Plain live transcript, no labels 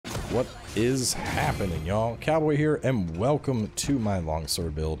What is happening, y'all? Cowboy here, and welcome to my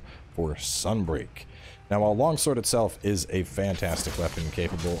Longsword build for Sunbreak. Now, while Longsword itself is a fantastic weapon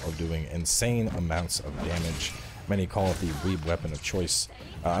capable of doing insane amounts of damage, many call it the weeb weapon of choice.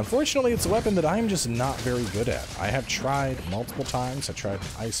 Unfortunately, it's a weapon that I'm just not very good at. I have tried multiple times. I tried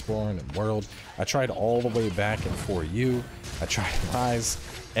Iceborne and World. I tried all the way back in 4U. I tried Rise.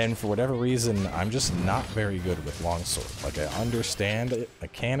 And for whatever reason, I'm just not very good with Longsword. Like, I understand it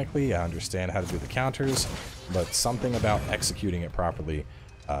mechanically, I understand how to do the counters, but something about executing it properly,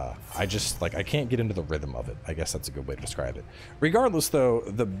 I can't get into the rhythm of it. I guess that's a good way to describe it. Regardless, though,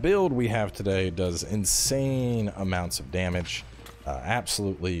 the build we have today does insane amounts of damage,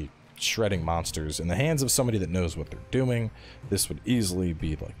 absolutely shredding monsters. In the hands of somebody that knows what they're doing, this would easily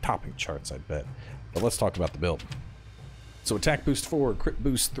be, like, topping charts, I bet. But let's talk about the build. So attack boost 4, crit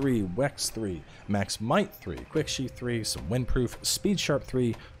boost 3, Wex 3, max might 3, quick sheath 3, some windproof, speed sharp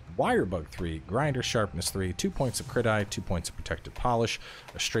 3, Wirebug 3, grinder sharpness 3, 2 points of crit eye, 2 points of protective polish,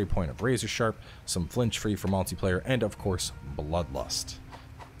 a stray point of razor sharp, some flinch free for multiplayer, and of course bloodlust.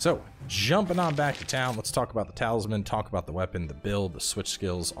 So jumping on back to town, let's talk about the talisman, talk about the weapon, the build, the switch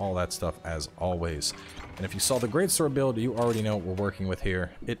skills, all that stuff as always. And if you saw the greatsword build, you already know what we're working with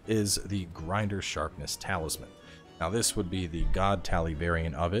here. It is the grinder sharpness talisman. Now this would be the God Tally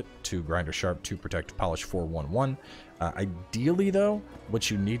variant of it, 2 Grinder Sharp, 2 Protective Polish, 4-1-1. Ideally though, what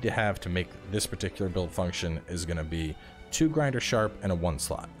you need to have to make this particular build function is going to be 2 Grinder Sharp and a 1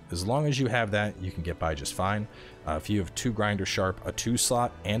 slot. As long as you have that, you can get by just fine. If you have 2 Grinder Sharp, a 2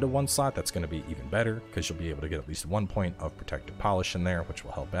 slot, and a 1 slot, that's going to be even better, because you'll be able to get at least 1 point of Protective Polish in there, which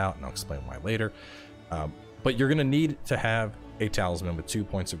will help out, and I'll explain why later. But you're going to need to have a talisman with 2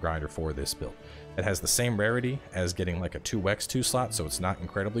 points of grinder for this build. It has the same rarity as getting like a 2x 2 slot, so it's not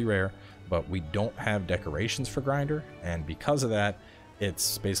incredibly rare, but we don't have decorations for grinder, and because of that,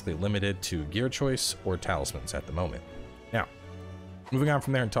 it's basically limited to gear choice or talismans at the moment. Now, moving on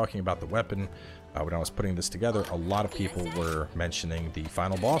from there and talking about the weapon, when I was putting this together, a lot of people were mentioning the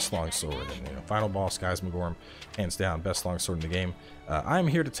final boss longsword, and final boss Gorm, hands down, best longsword in the game. I'm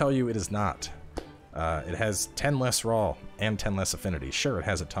here to tell you it is not. It has 10 less raw and 10 less affinity. Sure, it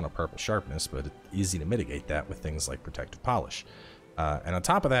has a ton of purple sharpness, but it's easy to mitigate that with things like protective polish. And on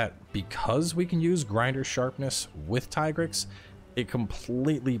top of that, because we can use grinder sharpness with Tigrex, it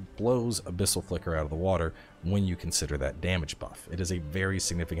completely blows Abyssal Flicker out of the water when you consider that damage buff. It is a very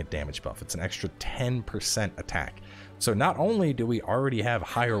significant damage buff. It's an extra 10% attack. So not only do we already have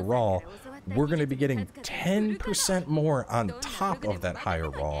higher raw, we're going to be getting 10% more on top of that higher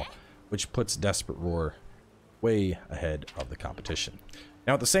raw, which puts Desperate Roar way ahead of the competition.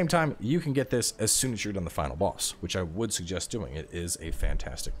 Now, at the same time, you can get this as soon as you're done the final boss, which I would suggest doing. It is a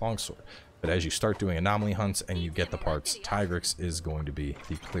fantastic longsword. But as you start doing anomaly hunts and you get the parts, Tigrex is going to be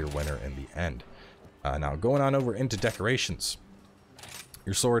the clear winner in the end. Now, going on over into decorations.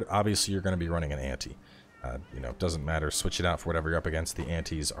 Your sword, obviously, you're going to be running an ante. It doesn't matter. Switch it out for whatever you're up against. The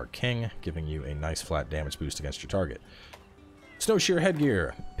antes are king, giving you a nice flat damage boost against your target. Snowshear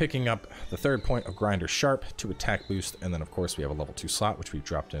headgear, picking up the 3rd point of Grinder Sharp to attack boost, and then of course we have a level 2 slot, which we've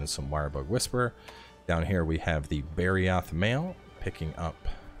dropped in some Wirebug Whisperer. Down here we have the Barioth Mail, picking up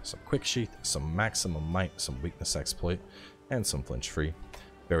some Quick Sheath, some Maximum Might, some Weakness Exploit, and some Flinch Free.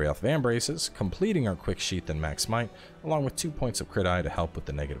 Barioth Vambraces, completing our Quick Sheath and Max Might, along with 2 points of Crit Eye to help with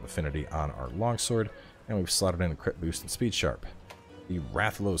the negative affinity on our Longsword, and we've slotted in a Crit Boost and Speed Sharp. The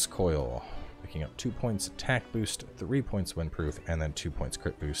Rathalos Coil, picking up 2 points attack boost, 3 points windproof, and then 2 points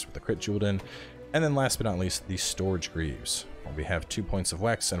crit boost with the crit jeweled in. And then last but not least, the Storage Greaves, where we have 2 points of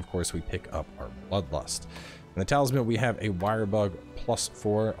Wex, and of course we pick up our Bloodlust. In the talisman, we have a Wirebug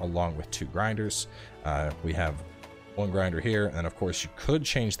 +4 along with 2 grinders. We have 1 grinder here, and of course you could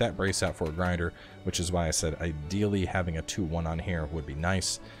change that brace out for a grinder, which is why I said ideally having a 2-1 on here would be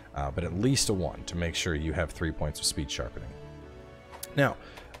nice, but at least a 1 to make sure you have 3 points of speed sharpening. Now,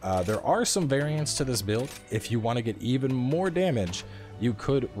 there are some variants to this build. If you want to get even more damage, you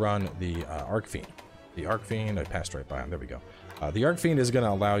could run the Arc Fiend. The Arc Fiend, I passed right by him, there we go. The Arc Fiend is going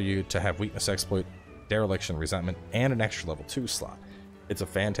to allow you to have Weakness Exploit, Dereliction, Resentment, and an extra level 2 slot. It's a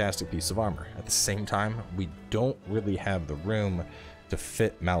fantastic piece of armor. At the same time, we don't really have the room to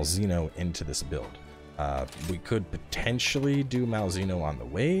fit Malzeno into this build. We could potentially do Malzeno on the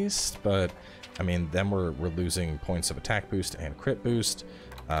waist, but I mean, then we're losing points of attack boost and crit boost.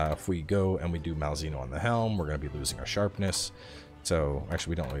 If we go and we do Malzeno on the helm, we're going to be losing our sharpness. So,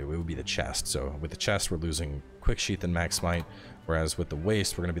 actually, we don't really, it would be the chest. So, with the chest, we're losing Quick Sheath and Max Might, whereas with the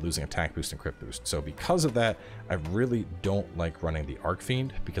waist, we're going to be losing attack boost and crit boost. So, because of that, I really don't like running the Arc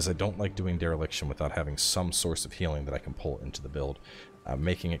Fiend, because I don't like doing Dereliction without having some source of healing that I can pull into the build.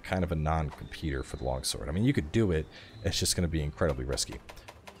 making it kind of a non-competitor for the longsword. I mean, you could do it, it's just going to be incredibly risky.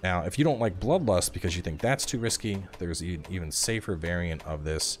 Now, if you don't like Bloodlust because you think that's too risky, there's an even safer variant of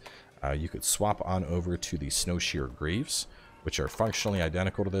this. You could swap on over to the Snowshear Greaves, which are functionally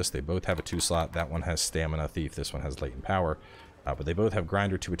identical to this. They both have a 2-slot. That one has Stamina Thief, this one has Latent Power. But they both have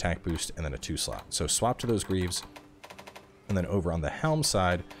Grinder 2 attack boost and then a 2-slot. So swap to those Greaves. And then over on the Helm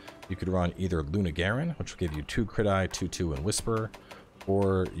side, you could run either Lunagaron, which will give you 2 Crit Eye, 2/2, and Whisperer.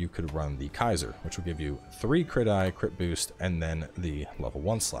 Or you could run the Kaiser, which will give you 3 Crit Eye, Crit Boost, and then the level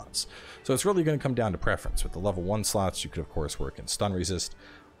 1 slots. So it's really going to come down to preference. With the level 1 slots, you could of course work in Stun Resist.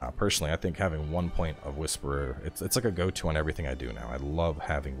 Personally, I think having 1 point of Whisperer, it's like a go-to on everything I do now. I love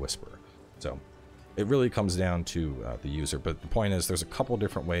having Whisperer. So it really comes down to the user, but the point is there's a couple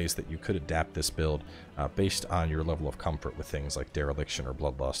different ways that you could adapt this build based on your level of comfort with things like Dereliction or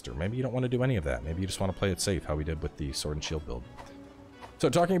Bloodlust, or maybe you don't want to do any of that. Maybe you just want to play it safe, how we did with the Sword and Shield build. So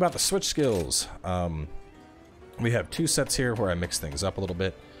talking about the switch skills, we have 2 sets here where I mix things up a little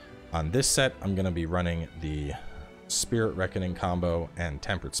bit. On this set, I'm going to be running the Spirit Reckoning combo and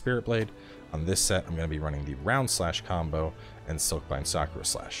Tempered Spirit Blade. On this set, I'm going to be running the Round Slash combo and Silkbind Sakura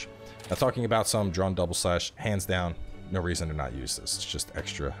Slash. Now, talking about some drawn double slash, hands down, no reason to not use this. It's just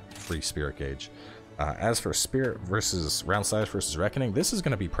extra free spirit gauge. As for Spirit versus Round Slash versus Reckoning, this is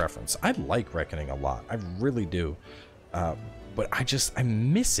going to be preference. I like Reckoning a lot. I really do. But I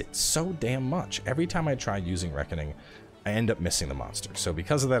miss it so damn much. Every time I try using Reckoning, I end up missing the monster. So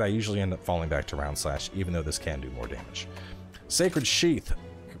because of that, I usually end up falling back to Round Slash, even though this can do more damage. Sacred Sheath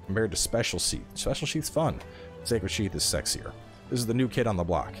compared to Special Sheath. Special Sheath's fun. Sacred Sheath is sexier. This is the new kid on the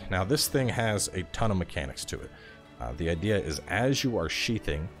block. Now this thing has a ton of mechanics to it. The idea is as you are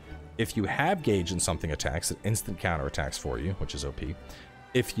sheathing, if you have gauge in something attacks, it instant counter attacks for you, which is OP.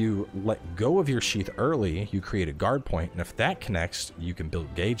 If you let go of your sheath early, you create a guard point, and if that connects, you can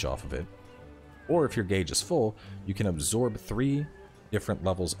build gauge off of it. Or if your gauge is full, you can absorb 3 different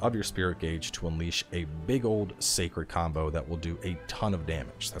levels of your spirit gauge to unleash a big old sacred combo that will do a ton of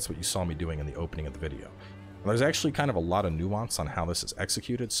damage. That's what you saw me doing in the opening of the video. There's actually kind of a lot of nuance on how this is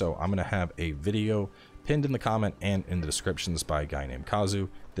executed, so I'm going to have a video pinned in the comment and in the descriptions by a guy named Kazu.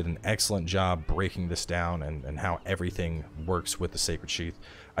 Did an excellent job breaking this down and how everything works with the Sacred Sheath.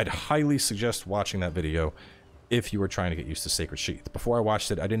 I'd highly suggest watching that video if you were trying to get used to Sacred Sheath. Before I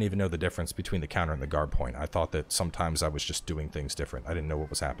watched it, I didn't even know the difference between the counter and the guard point. I thought that sometimes I was just doing things different. I didn't know what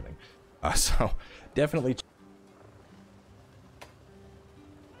was happening. So definitely...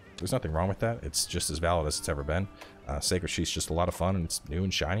 There's nothing wrong with that. It's just as valid as it's ever been. Sacred Sheath's just a lot of fun, and it's new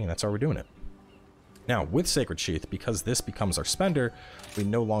and shiny, and that's how we're doing it. Now, with Sacred Sheath, because this becomes our spender, we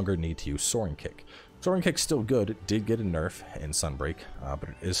no longer need to use Soaring Kick. Soaring Kick's still good. It did get a nerf in Sunbreak, but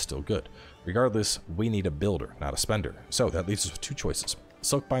it is still good. Regardless, we need a builder, not a spender. So that leaves us with 2 choices.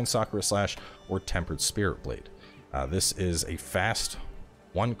 Silkbind Sakura Slash or Tempered Spirit Blade. This is a fast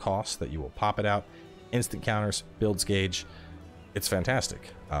 1 cost that you will pop it out. Instant counters, builds gauge. It's fantastic,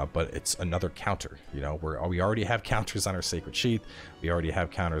 but it's another counter. You know, we already have counters on our Sacred Sheath. We already have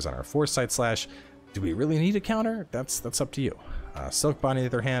counters on our Foresight Slash. Do we really need a counter? That's up to you. Silkbind, on the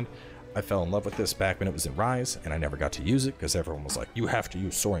other hand, I fell in love with this back when it was in Rise, and I never got to use it because everyone was like, you have to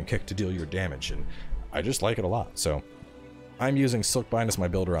use Soaring Kick to deal your damage, and I just like it a lot. So I'm using Silkbind as my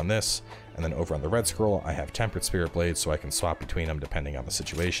builder on this, and then over on the Red Scroll, I have Tempered Spirit Blade, so I can swap between them depending on the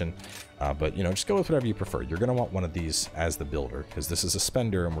situation. But, you know, just go with whatever you prefer. You're going to want one of these as the builder, because this is a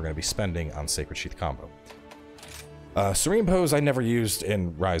spender, and we're going to be spending on Sacred Sheath combo. Serene Pose I never used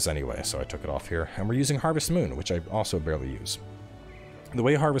in Rise anyway, so I took it off here. And we're using Harvest Moon, which I also barely use. The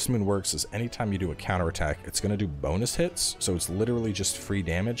way Harvest Moon works is anytime you do a counterattack, it's going to do bonus hits, so it's literally just free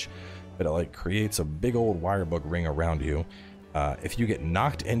damage, but it like creates a big old Wirebug ring around you. If you get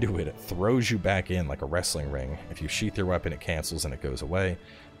knocked into it, it throws you back in like a wrestling ring. If you sheath your weapon, it cancels and it goes away.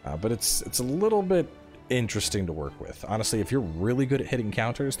 But it's a little bit interesting to work with. Honestly, if you're really good at hitting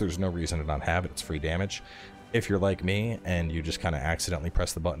counters, there's no reason to not have it. It's free damage. If you're like me and you just kind of accidentally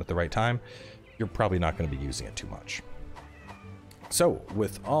press the button at the right time, you're probably not going to be using it too much. So,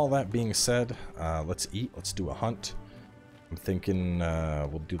 with all that being said, let's eat. Let's do a hunt. I'm thinking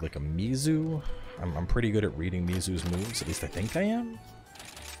we'll do like a Mizu. I'm pretty good at reading Mizu's moves. At least I think I am.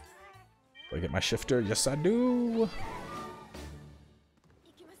 Do I get my shifter? Yes, I do.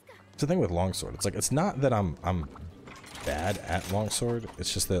 It's the thing with Longsword. It's like, it's not that I'm bad at Longsword.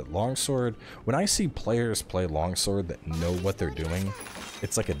 It's just that Longsword, when I see players play Longsword that know what they're doing,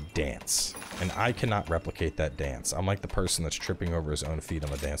 it's like a dance. And I cannot replicate that dance. I'm like the person that's tripping over his own feet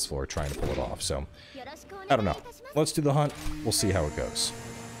on the dance floor trying to pull it off. So, I don't know. Let's do the hunt. We'll see how it goes.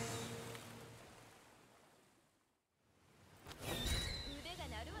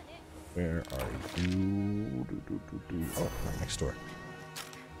 Where are you? Oh, right next door.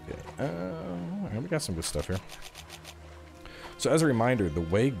 Okay, we got some good stuff here. So as a reminder, the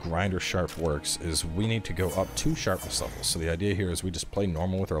way Grinder Sharp works is we need to go up 2 sharpness levels. So the idea here is we just play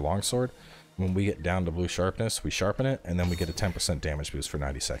normal with our longsword. When we get down to blue sharpness, we sharpen it, and then we get a 10% damage boost for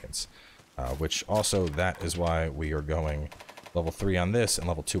 90 seconds. Which also, that is why we are going level 3 on this and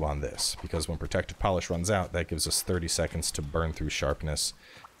level 2 on this. Because when Protective Polish runs out, that gives us 30 seconds to burn through sharpness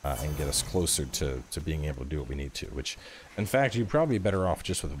and get us closer to being able to do what we need to. Which, in fact, you'd probably be better off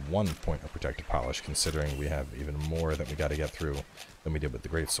just with 1 point of Protective Polish, considering we have even more that we got to get through than we did with the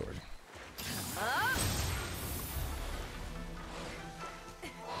Greatsword.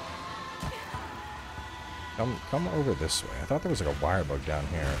 Come over this way. I thought there was like a Wirebug down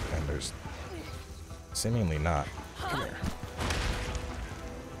here, and there's seemingly not. Come here.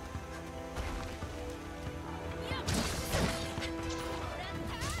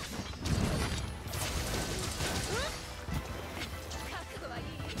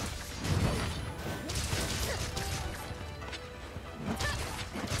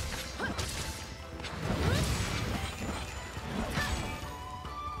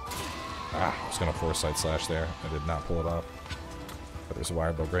 I was gonna foresight slash there. I did not pull it off. But there's a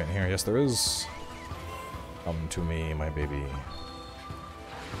Wirebug right in here. Yes, there is. Come to me, my baby.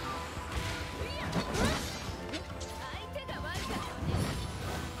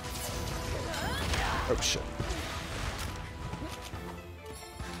 Oh shit.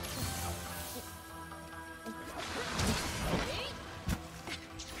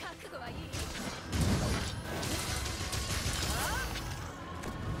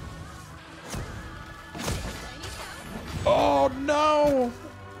 Oh no!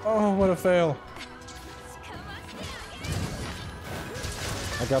 Oh, what a fail.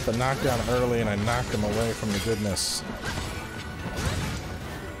 I got the knockdown early and I knocked him away from the goodness.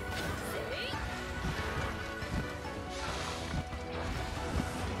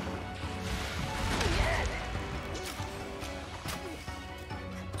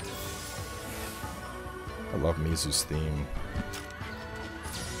 I love Mizu's theme.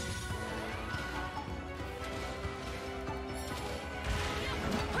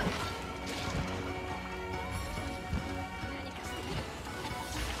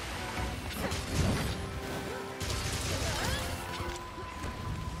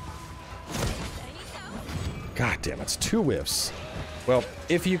 God damn, it's 2 whiffs. Well,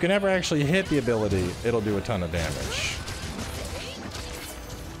 if you can ever actually hit the ability, it'll do a ton of damage.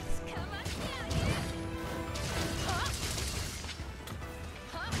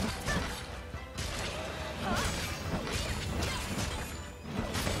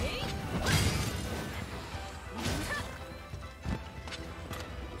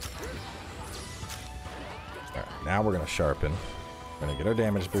 Alright, now we're gonna sharpen. We're gonna get our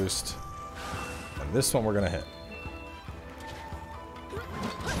damage boost. And this one we're gonna hit.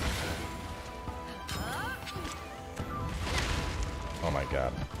 Oh my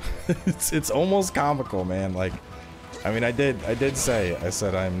god. it's almost comical, man. Like, I mean, I did say, I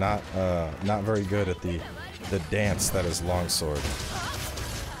said I'm not very good at the dance that is longsword.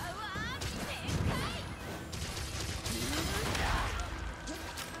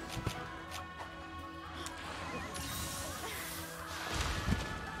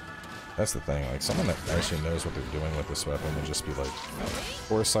 That's the thing, like, someone that actually knows what they're doing with this weapon would just be like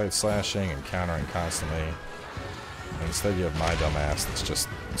foresight slashing and countering constantly. And instead you have my dumb ass that's just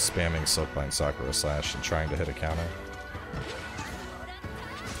spamming Silkbind Sakura slash and trying to hit a counter.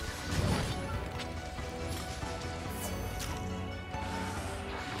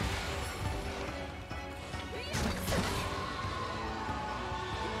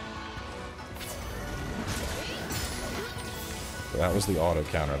 So that was the auto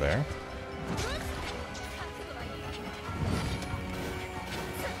counter there.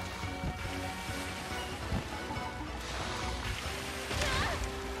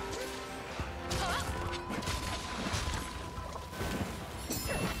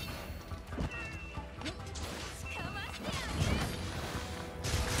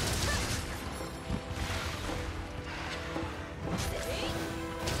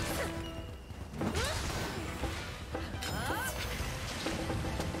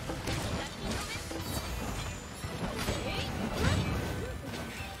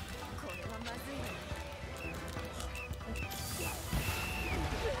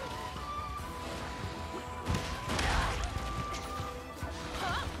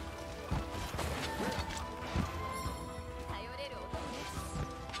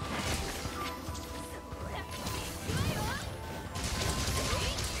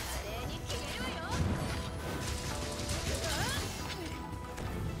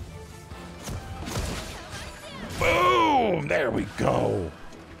 There we go.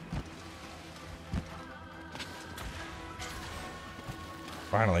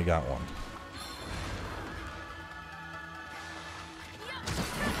 Finally got one.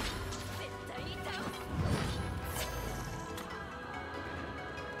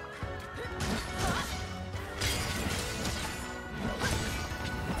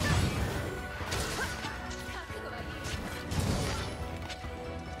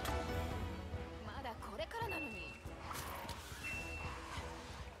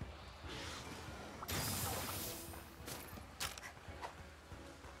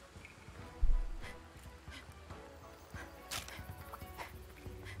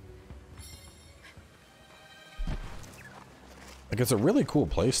 Like, it's a really cool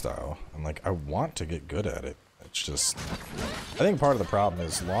playstyle, and like, I want to get good at it. It's just, I think part of the problem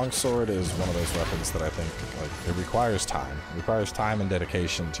is Longsword is one of those weapons that I think, like, it requires time. It requires time and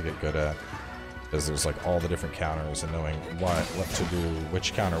dedication to get good at, because there's like all the different counters and knowing what to do,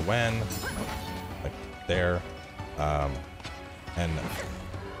 which counter when, like there, and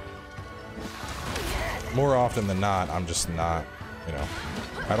more often than not, I'm just not, you know,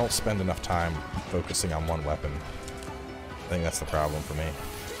 I don't spend enough time focusing on one weapon. I think that's the problem for me.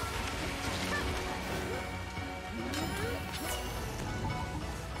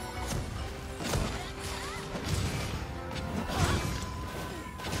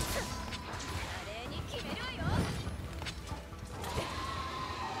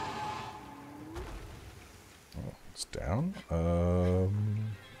 Oh, it's down.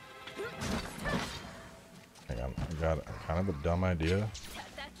 Hang on, I got kind of a dumb idea.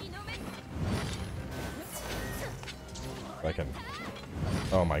 I can.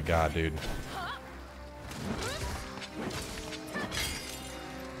 Oh my god, dude.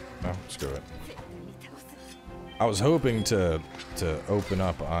 No, screw it. I was hoping to open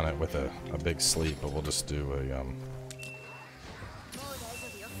up on it with a big sleep, but we'll just do a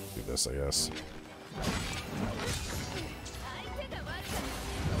do this, I guess.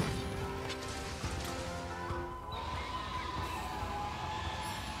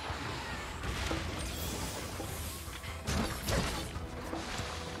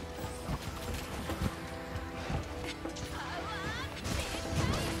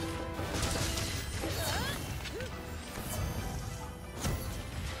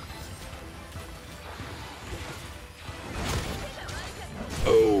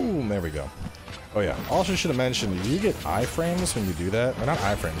 There we go. Oh yeah, also should have mentioned, you get iframes when you do that. Or not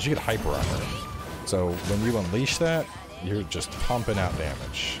iframes, you get hyper armor. So when you unleash that, you're just pumping out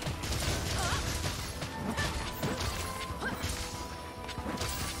damage.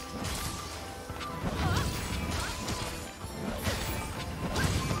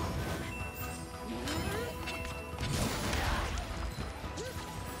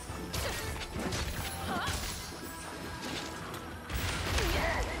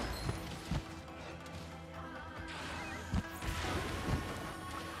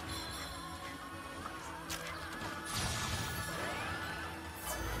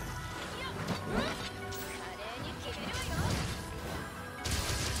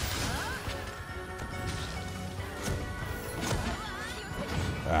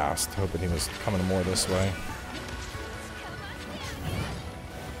 I was hoping he was coming more this way.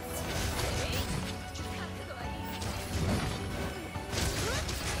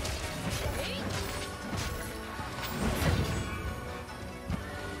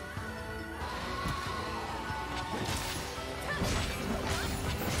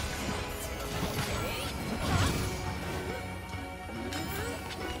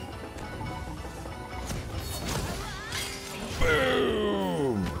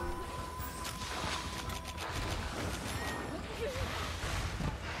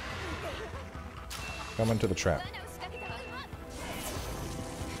 Come into the trap.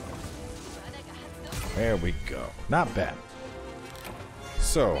 There we go. Not bad.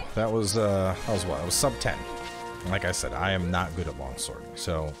 So that was what? It was sub 10. And like I said, I am not good at longsword.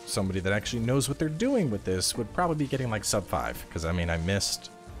 So somebody that actually knows what they're doing with this would probably be getting like sub 5. Because I mean, I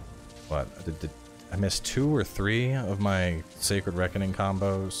missed what? I missed 2 or 3 of my Sacred Reckoning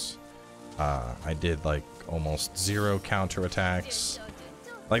combos. I did like almost 0 counterattacks.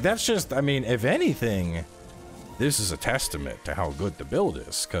 Like, that's just, I mean, if anything, this is a testament to how good the build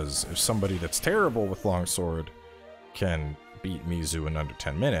is, because if somebody that's terrible with Longsword can beat Mizu in under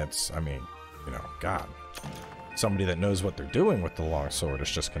 10 minutes, I mean, you know, God. Somebody that knows what they're doing with the Longsword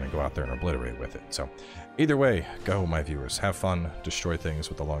is just going to go out there and obliterate with it. So, either way, go, my viewers. Have fun, destroy things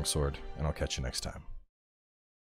with the Longsword, and I'll catch you next time.